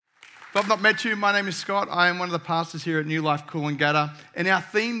If I've not met you, my name is Scott. I am one of the pastors here at Newlife Coolangatta. And our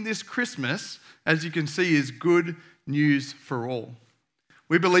theme this Christmas, as you can see, is good news for all.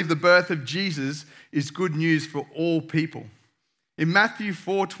 We believe the birth of Jesus is good news for all people. In Matthew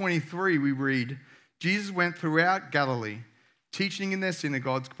 4:23, we read, Jesus went throughout Galilee, teaching in their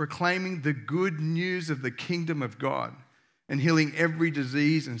synagogues, proclaiming the good news of the kingdom of God, and healing every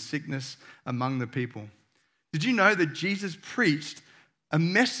disease and sickness among the people. Did you know that Jesus preached a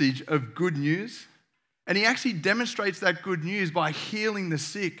message of good news? And he actually demonstrates that good news by healing the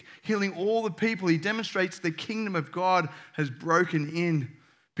sick, healing all the people. He demonstrates the kingdom of God has broken in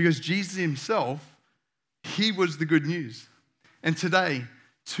because Jesus himself, he was the good news. And today,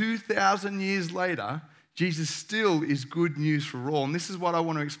 2,000 years later, Jesus still is good news for all. And this is what I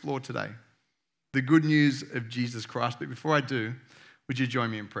want to explore today, the good news of Jesus Christ. But before I do, would you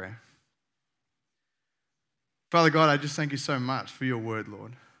join me in prayer? Father God, I just thank you so much for your word,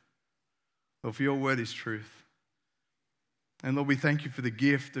 Lord. Lord, for your word is truth. And Lord, we thank you for the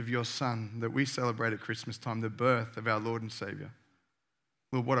gift of your Son that we celebrate at Christmas time, the birth of our Lord and Savior.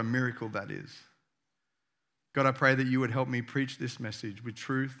 Lord, what a miracle that is. God, I pray that you would help me preach this message with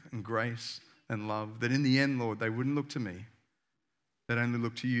truth and grace and love, that in the end, Lord, they wouldn't look to me. They'd only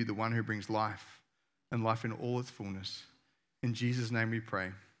look to you, the one who brings life and life in all its fullness. In Jesus' name we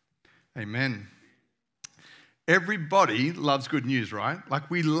pray. Amen. Everybody loves good news, right? Like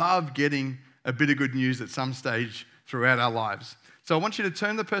we love getting a bit of good news at some stage throughout our lives. So I want you to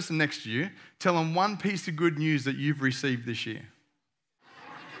turn to the person next to you, tell them one piece of good news that you've received this year.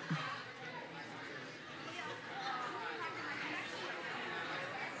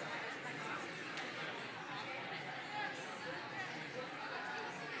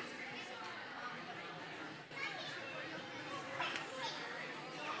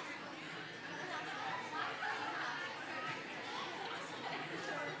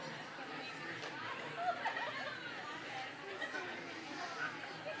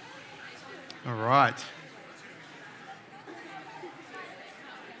 All right. If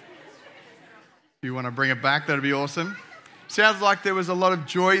you want to bring it back, that'd be awesome. Sounds like there was a lot of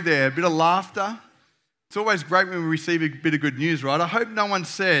joy there, a bit of laughter. It's always great when we receive a bit of good news, right? I hope no one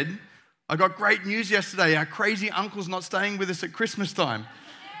said, I got great news yesterday. Our crazy uncle's not staying with us at Christmas time.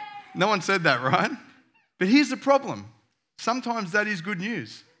 No one said that, right? But here's the problem. Sometimes that is good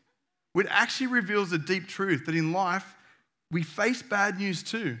news. It actually reveals a deep truth that in life, we face bad news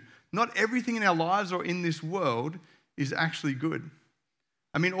too. Not everything in our lives or in this world is actually good.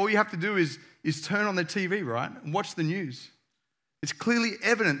 I mean, all you have to do is turn on the TV, right, and watch the news. It's clearly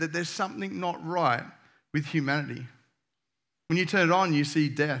evident that there's something not right with humanity. When you turn it on, you see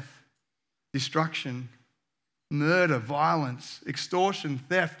death, destruction, murder, violence, extortion,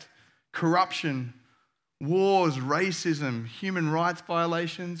 theft, corruption, wars, racism, human rights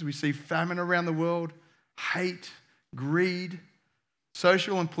violations. We see famine around the world, hate, greed,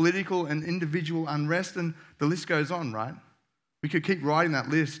 social and political and individual unrest, and the list goes on, right? We could keep writing that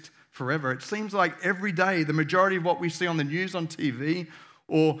list forever. It seems like every day, the majority of what we see on the news, on TV,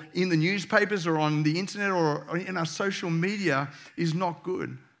 or in the newspapers, or on the internet, or in our social media is not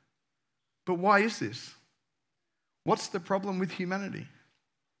good. But why is this? What's the problem with humanity?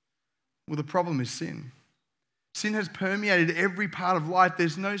 Well, the problem is sin. Sin has permeated every part of life.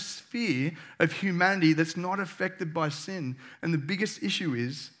 There's no sphere of humanity that's not affected by sin. And the biggest issue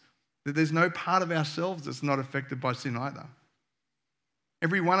is that there's no part of ourselves that's not affected by sin either.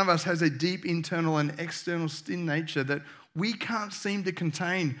 Every one of us has a deep internal and external sin nature that we can't seem to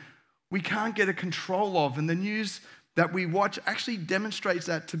contain. We can't get a control of. And the news that we watch actually demonstrates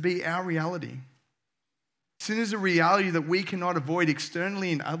that to be our reality. Sin is a reality that we cannot avoid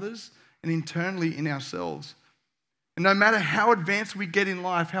externally in others and internally in ourselves. And no matter how advanced we get in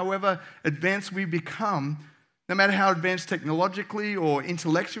life, however advanced we become, no matter how advanced technologically or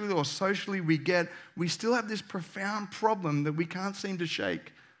intellectually or socially we get, we still have this profound problem that we can't seem to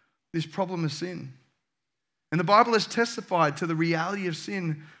shake, this problem of sin. And the Bible has testified to the reality of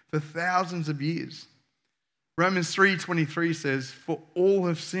sin for thousands of years. Romans 3:23 says, "For all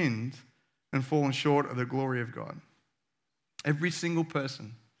have sinned and fallen short of the glory of God." Every single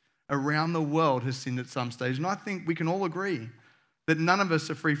person around the world has sinned at some stage. And I think we can all agree that none of us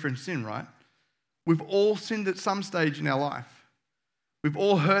are free from sin, right? We've all sinned at some stage in our life. We've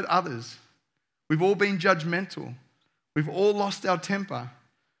all hurt others. We've all been judgmental. We've all lost our temper.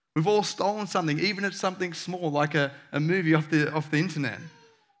 We've all stolen something, even if it's something small, like a movie off the internet.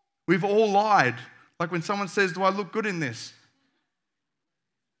 We've all lied. Like when someone says, "Do I look good in this?"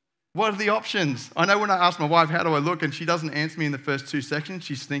 What are the options? I know when I ask my wife, how do I look? And she doesn't answer me in the first 2 sections.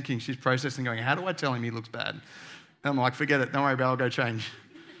 She's thinking, she's processing, going, how do I tell him he looks bad? And I'm like, forget it. Don't worry about it. I'll go change.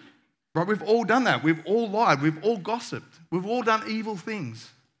 Right? We've all done that. We've all lied. We've all gossiped. We've all done evil things.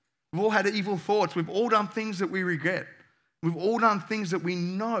 We've all had evil thoughts. We've all done things that we regret. We've all done things that we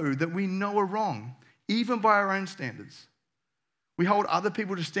know are wrong, even by our own standards. We hold other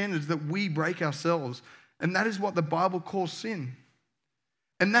people to standards that we break ourselves, and that is what the Bible calls sin.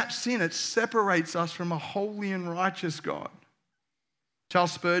 And that sin, it separates us from a holy and righteous God.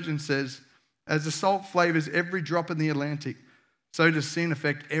 Charles Spurgeon says, as the salt flavors every drop in the Atlantic, so does sin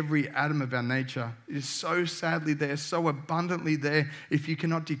affect every atom of our nature. It is so sadly there, so abundantly there. If you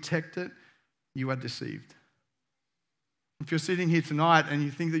cannot detect it, you are deceived. If you're sitting here tonight and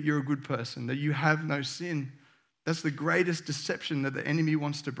you think that you're a good person, that you have no sin, that's the greatest deception that the enemy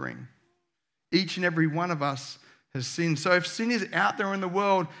wants to bring. Each and every one of us has sinned. So if sin is out there in the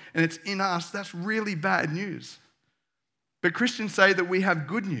world and it's in us, that's really bad news. But Christians say that we have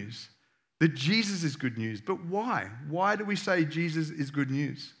good news, that Jesus is good news. But why? Why do we say Jesus is good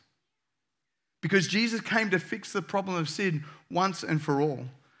news? Because Jesus came to fix the problem of sin once and for all.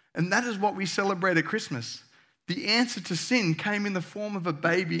 And that is what we celebrate at Christmas. The answer to sin came in the form of a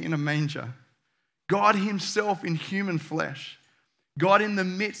baby in a manger. God himself in human flesh. God in the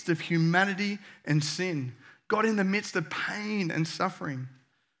midst of humanity and sin. God in the midst of pain and suffering.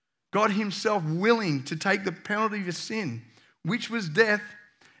 God himself willing to take the penalty of sin, which was death,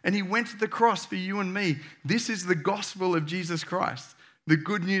 and he went to the cross for you and me. This is the gospel of Jesus Christ, the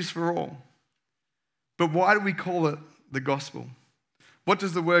good news for all. But why do we call it the gospel? What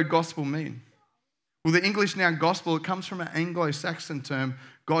does the word gospel mean? Well, the English noun gospel, it comes from an Anglo-Saxon term,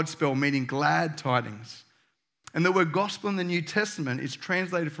 Godspell, meaning glad tidings. And the word gospel in the New Testament is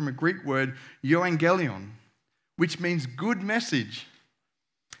translated from a Greek word, euangelion, which means good message.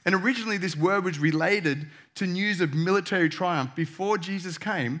 And originally this word was related to news of military triumph. Before Jesus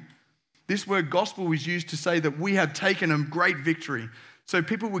came, this word gospel was used to say that we had taken a great victory. So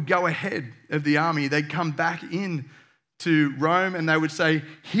people would go ahead of the army, they'd come back in to Rome and they would say,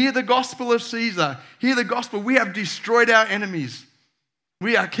 hear the gospel of Caesar, hear the gospel, we have destroyed our enemies.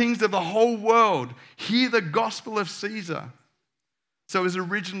 We are kings of the whole world. Hear the gospel of Caesar. So it was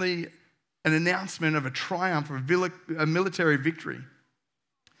originally an announcement of a triumph, a military victory.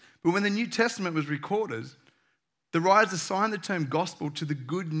 But when the New Testament was recorded, the writers assigned the term gospel to the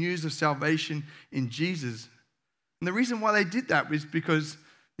good news of salvation in Jesus. And the reason why they did that was because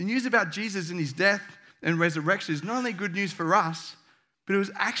the news about Jesus and his death and resurrection is not only good news for us, but it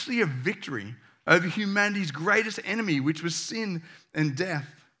was actually a victory over humanity's greatest enemy, which was sin and death.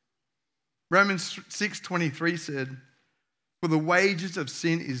 Romans 6:23 said, for the wages of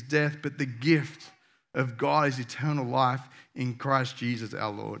sin is death, but the gift of God is eternal life in Christ Jesus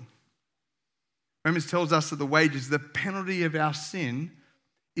our Lord. Romans tells us that the wages, the penalty of our sin,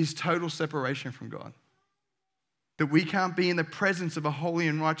 is total separation from God. That we can't be in the presence of a holy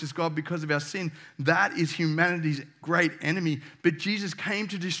and righteous God because of our sin. That is humanity's great enemy. But Jesus came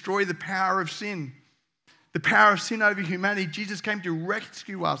to destroy the power of sin. The power of sin over humanity. Jesus came to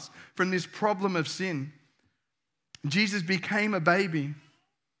rescue us from this problem of sin. Jesus became a baby.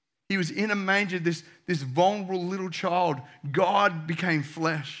 He was in a manger, this vulnerable little child. God became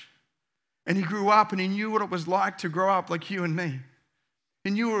flesh. And he grew up and he knew what it was like to grow up like you and me.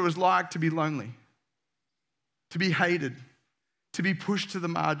 He knew what it was like to be lonely, to be hated, to be pushed to the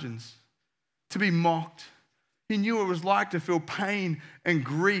margins, to be mocked. He knew what it was like to feel pain and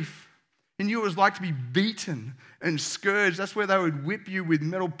grief. He knew what it was like to be beaten and scourged. That's where they would whip you with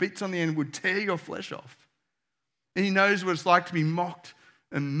metal bits on the end and would tear your flesh off. And he knows what it's like to be mocked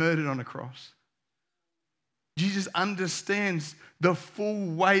and murdered on a cross. Jesus understands the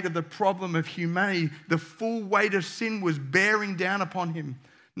full weight of the problem of humanity. The full weight of sin was bearing down upon him.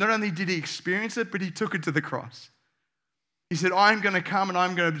 Not only did he experience it, but he took it to the cross. He said, I'm going to come and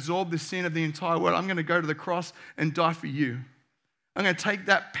I'm going to absorb the sin of the entire world. I'm going to go to the cross and die for you. I'm going to take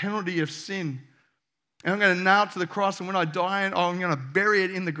that penalty of sin and I'm going to nail it to the cross. And when I die, I'm going to bury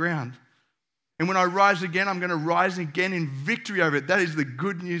it in the ground. And when I rise again, I'm going to rise again in victory over it. That is the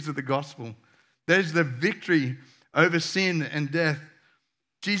good news of the gospel. That is the victory over sin and death.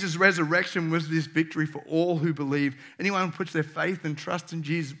 Jesus' resurrection was this victory for all who believe. Anyone who puts their faith and trust in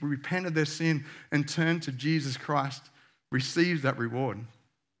Jesus, repent of their sin and turn to Jesus Christ, receives that reward.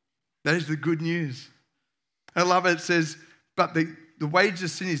 That is the good news. I love it. It says, but the wages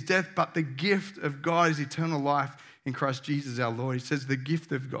of sin is death, but the gift of God is eternal life in Christ Jesus our Lord. He says the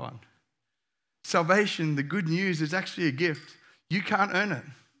gift of God. Salvation, the good news, is actually a gift. You can't earn it.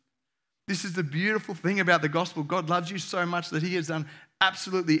 This is the beautiful thing about the gospel. God loves you so much that he has done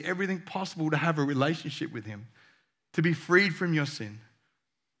absolutely everything possible to have a relationship with him, to be freed from your sin.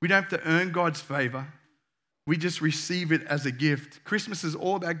 We don't have to earn God's favor. We just receive it as a gift. Christmas is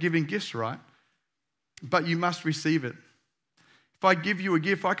all about giving gifts, right? But you must receive it. If I give you a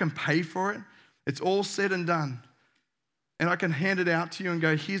gift, I can pay for it. It's all said and done. And I can hand it out to you and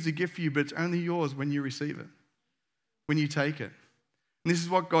go, here's a gift for you, but it's only yours when you receive it, when you take it. And this is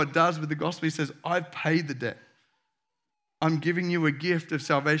what God does with the gospel. He says, I've paid the debt. I'm giving you a gift of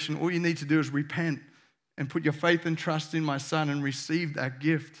salvation. All you need to do is repent and put your faith and trust in my Son and receive that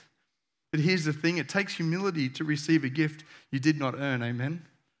gift. But here's the thing, it takes humility to receive a gift you did not earn, amen?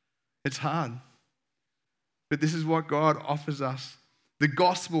 It's hard. But this is what God offers us. The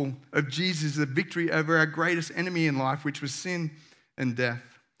gospel of Jesus is the victory over our greatest enemy in life, which was sin and death.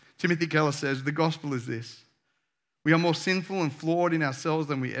 Timothy Keller says, the gospel is this. We are more sinful and flawed in ourselves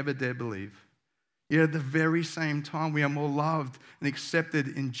than we ever dare believe. Yet at the very same time, we are more loved and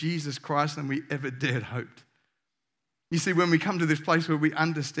accepted in Jesus Christ than we ever dared hoped. You see, when we come to this place where we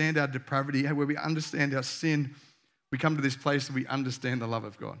understand our depravity, where we understand our sin, we come to this place that we understand the love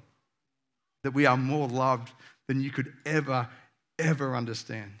of God. That we are more loved than you could ever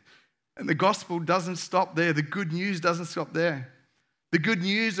understand. And the gospel doesn't stop there. The good news doesn't stop there. The good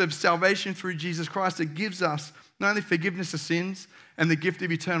news of salvation through Jesus Christ, it gives us not only forgiveness of sins and the gift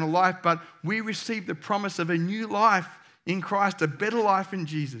of eternal life, but we receive the promise of a new life in Christ, a better life in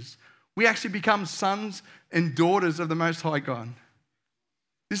Jesus. We actually become sons and daughters of the Most High God.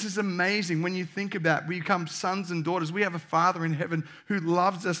 This is amazing when you think about it. We become sons and daughters. We have a Father in heaven who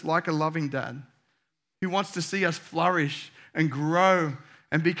loves us like a loving dad, who wants to see us flourish and grow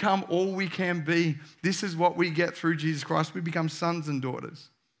and become all we can be. This is what we get through Jesus Christ. We become sons and daughters.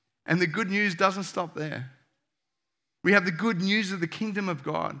 And the good news doesn't stop there. We have the good news of the kingdom of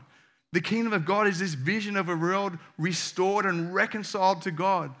God. The kingdom of God is this vision of a world restored and reconciled to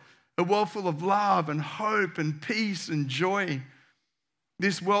God. A world full of love and hope and peace and joy.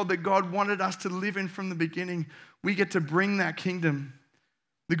 This world that God wanted us to live in from the beginning. We get to bring that kingdom.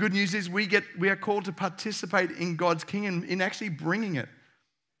 The good news is we are called to participate in God's kingdom, in actually bringing it.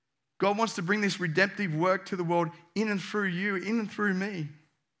 God wants to bring this redemptive work to the world in and through you, in and through me.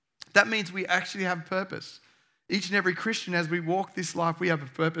 That means we actually have purpose. Each and every Christian, as we walk this life, we have a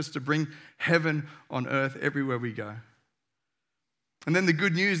purpose to bring heaven on earth everywhere we go. And then the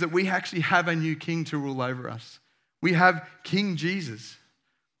good news that we actually have a new king to rule over us. We have King Jesus.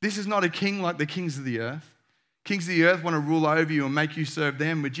 This is not a king like the kings of the earth. Kings of the earth want to rule over you and make you serve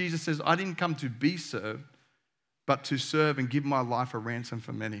them. But Jesus says, I didn't come to be served, but to serve and give my life a ransom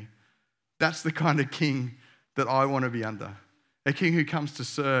for many. That's the kind of king that I want to be under. A king who comes to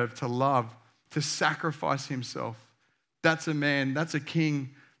serve, to love, to sacrifice himself. That's a man, that's a king,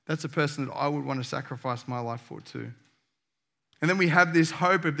 that's a person that I would want to sacrifice my life for too. And then we have this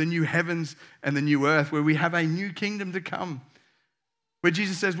hope of the new heavens and the new earth where we have a new kingdom to come. Where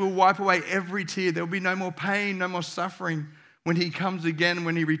Jesus says we'll wipe away every tear. There will be no more pain, no more suffering. When he comes again,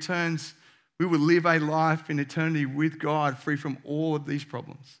 when he returns, we will live a life in eternity with God, free from all of these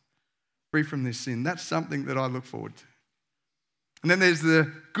problems, free from this sin. That's something that I look forward to. And then there's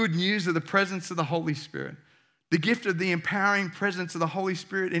the good news of the presence of the Holy Spirit. The gift of the empowering presence of the Holy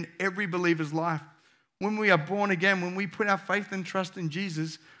Spirit in every believer's life. When we are born again, when we put our faith and trust in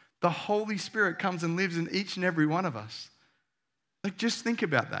Jesus, the Holy Spirit comes and lives in each and every one of us. Like, just think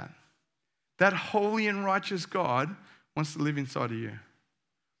about that. That holy and righteous God wants to live inside of you.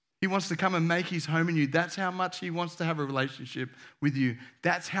 He wants to come and make his home in you. That's how much he wants to have a relationship with you.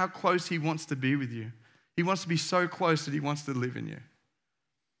 That's how close he wants to be with you. He wants to be so close that he wants to live in you.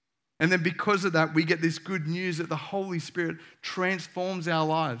 And then because of that, we get this good news that the Holy Spirit transforms our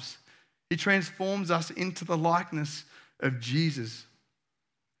lives. He transforms us into the likeness of Jesus.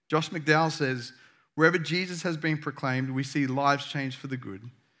 Josh McDowell says, wherever Jesus has been proclaimed, we see lives changed for the good,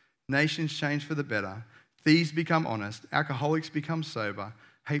 nations changed for the better, thieves become honest, alcoholics become sober,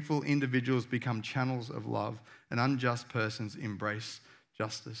 hateful individuals become channels of love, and unjust persons embrace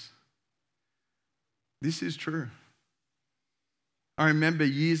justice. This is true. I remember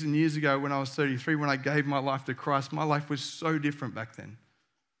years and years ago when I was 33, when I gave my life to Christ, my life was so different back then.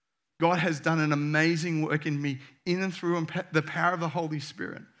 God has done an amazing work in me, in and through the power of the Holy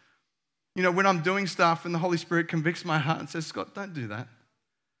Spirit. You know, when I'm doing stuff and the Holy Spirit convicts my heart and says, Scott, don't do that.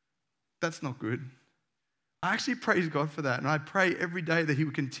 That's not good. I actually praise God for that. And I pray every day that he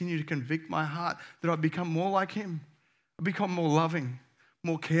would continue to convict my heart, that I'd become more like him. I'd become more loving,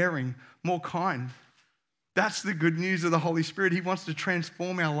 more caring, more kind. That's the good news of the Holy Spirit. He wants to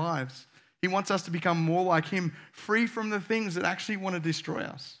transform our lives. He wants us to become more like him, free from the things that actually want to destroy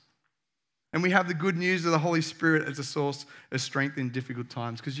us. And we have the good news of the Holy Spirit as a source of strength in difficult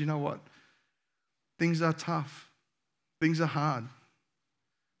times. Because you know what? Things are tough. Things are hard.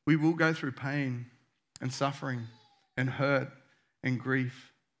 We will go through pain. and suffering and hurt and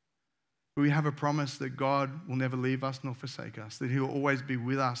grief. But we have a promise that God will never leave us nor forsake us, that He will always be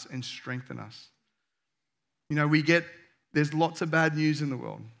with us and strengthen us. You know, there's lots of bad news in the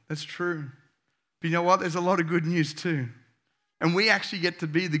world. That's true. But you know what? There's a lot of good news too. And we actually get to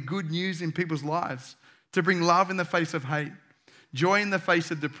be the good news in people's lives, to bring love in the face of hate, joy in the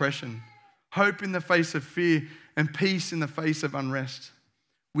face of depression, hope in the face of fear, and peace in the face of unrest.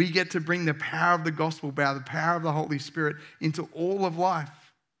 We get to bring the power of the gospel, by the power of the Holy Spirit, into all of life.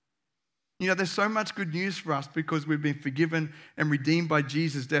 You know, there's so much good news for us because we've been forgiven and redeemed by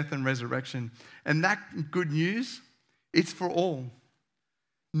Jesus' death and resurrection. And that good news, it's for all.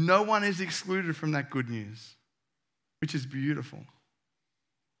 No one is excluded from that good news, which is beautiful.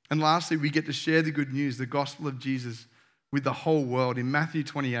 And lastly, we get to share the good news, the gospel of Jesus, with the whole world. In Matthew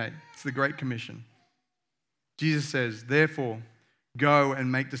 28, it's the Great Commission. Jesus says, therefore, go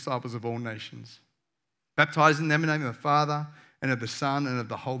and make disciples of all nations, baptizing them in the name of the Father and of the Son and of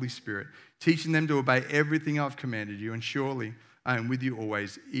the Holy Spirit, teaching them to obey everything I've commanded you, and surely I am with you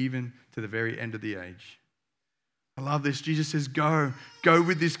always, even to the very end of the age. I love this. Jesus says, go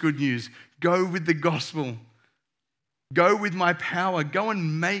with this good news. Go with the gospel. Go with my power. Go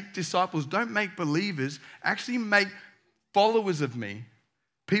and make disciples. Don't make believers. Actually make followers of me.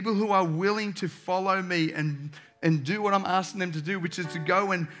 People who are willing to follow me and do what I'm asking them to do, which is to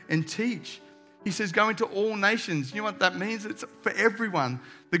go and teach. He says, go into all nations. You know what that means? It's for everyone.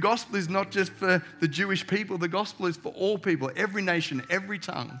 The gospel is not just for the Jewish people. The gospel is for all people, every nation, every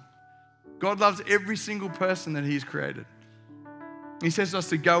tongue. God loves every single person that He's created. He says to us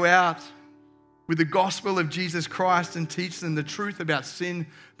to go out with the gospel of Jesus Christ and teach them the truth about sin,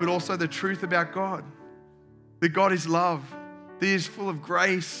 but also the truth about God. That God is love. That He is full of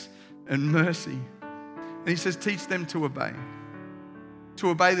grace and mercy. And He says, teach them to obey. To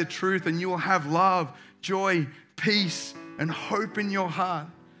obey the truth, and you will have love, joy, peace, and hope in your heart.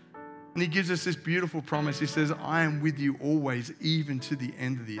 And He gives us this beautiful promise. He says, I am with you always, even to the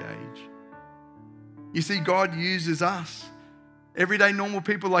end of the age. You see, God uses us, everyday normal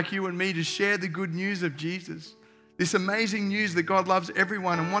people like you and me, to share the good news of Jesus. This amazing news that God loves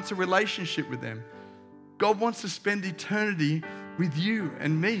everyone and wants a relationship with them. God wants to spend eternity with you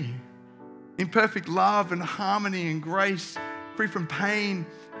and me in perfect love and harmony and grace, free from pain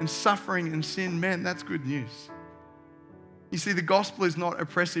and suffering and sin. Man, that's good news. You see, the gospel is not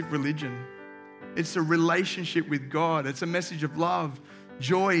oppressive religion. It's a relationship with God. It's a message of love,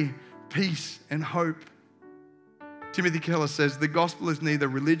 joy, peace, and hope. Timothy Keller says, the gospel is neither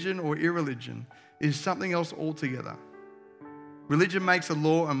religion or irreligion. It is something else altogether. Religion makes a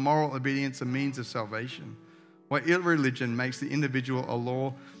law and moral obedience a means of salvation, while irreligion makes the individual a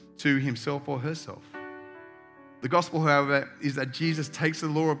law to himself or herself. The gospel, however, is that Jesus takes the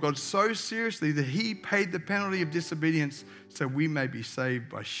law of God so seriously that He paid the penalty of disobedience so we may be saved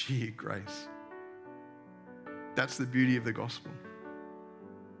by sheer grace. That's the beauty of the gospel.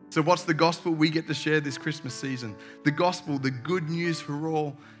 So what's the gospel we get to share this Christmas season? The gospel, the good news for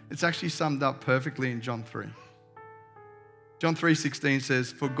all, it's actually summed up perfectly in John 3. John 3:16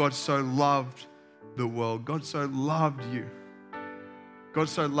 says, for God so loved the world. God so loved you. God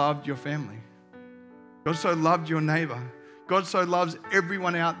so loved your family. God so loved your neighbor. God so loves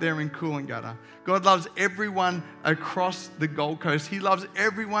everyone out there in Coolangatta. God loves everyone across the Gold Coast. He loves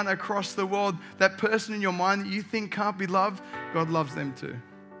everyone across the world. That person in your mind that you think can't be loved, God loves them too.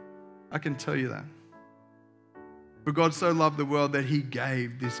 I can tell you that. For God so loved the world that He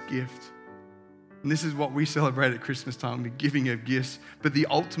gave this gift. And this is what we celebrate at Christmas time, the giving of gifts. But the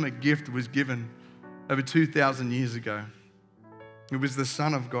ultimate gift was given over 2,000 years ago. It was the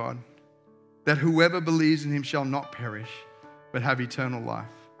Son of God, that whoever believes in Him shall not perish, but have eternal life.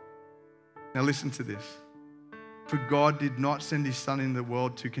 Now listen to this. For God did not send His Son in the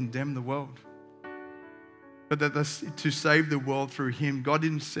world to condemn the world, but to save the world through Him. God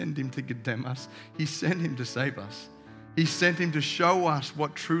didn't send Him to condemn us. He sent Him to save us. He sent Him to show us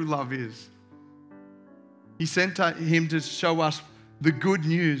what true love is. He sent Him to show us the good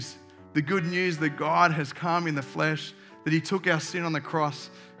news that God has come in the flesh, that He took our sin on the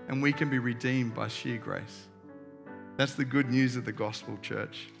cross, and we can be redeemed by sheer grace. That's the good news of the gospel,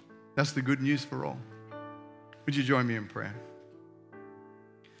 church. That's the good news for all. Would you join me in prayer?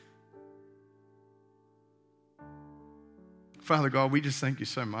 Father God, we just thank You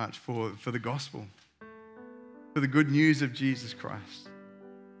so much for the gospel, for the good news of Jesus Christ.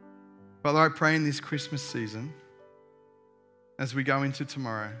 Father, I pray in this Christmas season, as we go into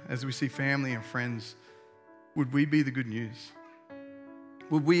tomorrow, as we see family and friends, would we be the good news?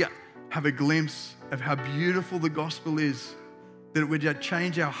 Would we have a glimpse of how beautiful the gospel is, that it would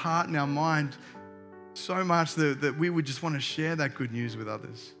change our heart and our mind So much that we would just want to share that good news with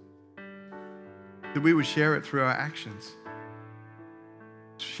others. That we would share it through our actions.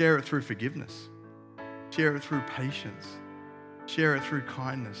 Share it through forgiveness. Share it through patience. Share it through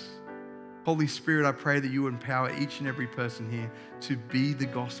kindness. Holy Spirit, I pray that you would empower each and every person here to be the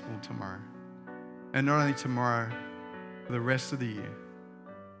gospel tomorrow. And not only tomorrow, for the rest of the year.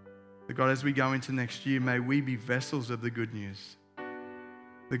 That God, as we go into next year, may we be vessels of the good news.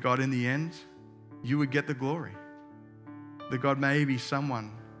 That God, in the end, you would get the glory. That God, may be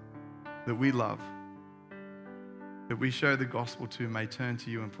someone that we love, that we show the gospel to, may turn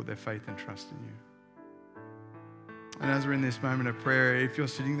to you and put their faith and trust in you. And as we're in this moment of prayer, if you're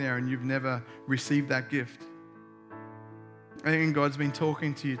sitting there and you've never received that gift, I think God's been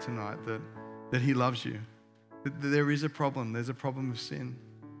talking to you tonight that he loves you, that there is a problem. There's a problem of sin.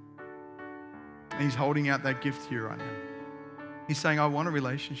 And he's holding out that gift to you right now. He's saying, I want a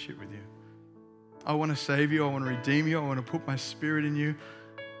relationship with you. I want to save you. I want to redeem you. I want to put my spirit in you.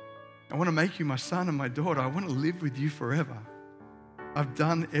 I want to make you my son and my daughter. I want to live with you forever. I've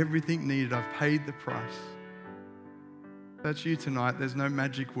done everything needed. I've paid the price. If that's you tonight. There's no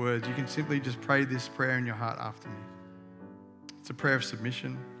magic words. You can simply just pray this prayer in your heart after me. It's a prayer of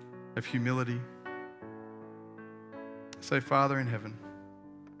submission, of humility. Say, Father in heaven,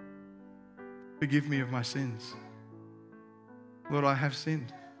 forgive me of my sins. Lord, I have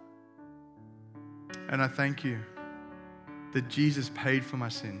sinned. And I thank you that Jesus paid for my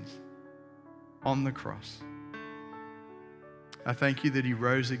sins on the cross. I thank you that he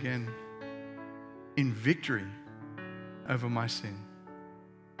rose again in victory over my sin.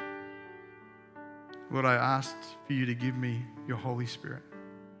 Lord, I asked for you to give me your Holy Spirit,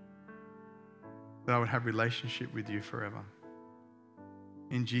 that I would have relationship with you forever.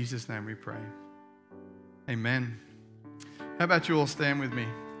 In Jesus' name we pray. Amen. How about you all stand with me?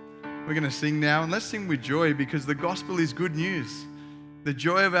 We're going to sing now, and let's sing with joy, because the gospel is good news. The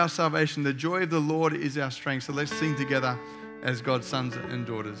joy of our salvation, the joy of the Lord is our strength. So let's sing together as God's sons and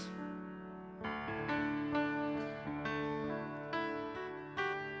daughters.